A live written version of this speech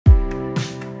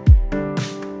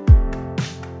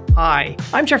Hi,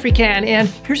 I'm Jeffrey Cann, and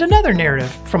here's another narrative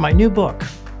from my new book,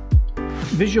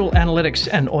 Visual Analytics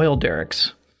and Oil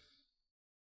Derricks.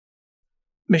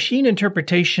 Machine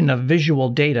interpretation of visual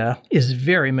data is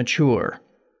very mature.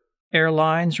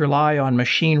 Airlines rely on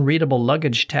machine-readable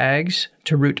luggage tags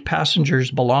to route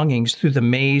passengers' belongings through the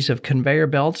maze of conveyor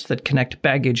belts that connect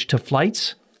baggage to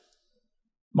flights.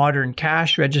 Modern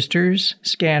cash registers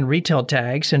scan retail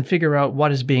tags and figure out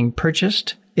what is being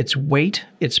purchased, its weight,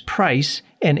 its price,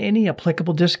 and any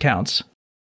applicable discounts.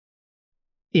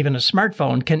 Even a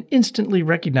smartphone can instantly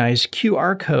recognize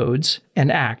QR codes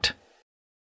and act.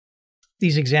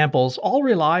 These examples all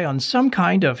rely on some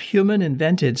kind of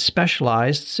human-invented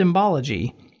specialized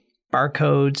symbology,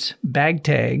 barcodes, bag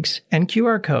tags, and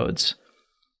QR codes.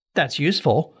 That's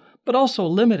useful, but also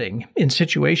limiting in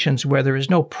situations where there is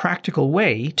no practical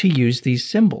way to use these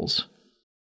symbols.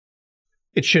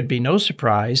 It should be no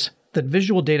surprise that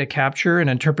visual data capture and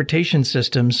interpretation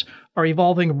systems are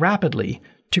evolving rapidly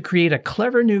to create a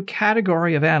clever new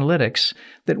category of analytics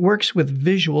that works with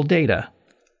visual data.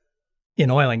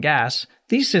 In oil and gas,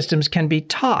 these systems can be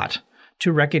taught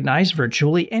to recognize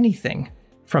virtually anything,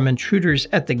 from intruders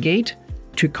at the gate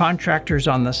to contractors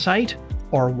on the site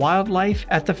or wildlife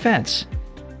at the fence,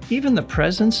 even the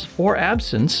presence or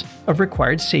absence of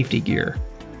required safety gear.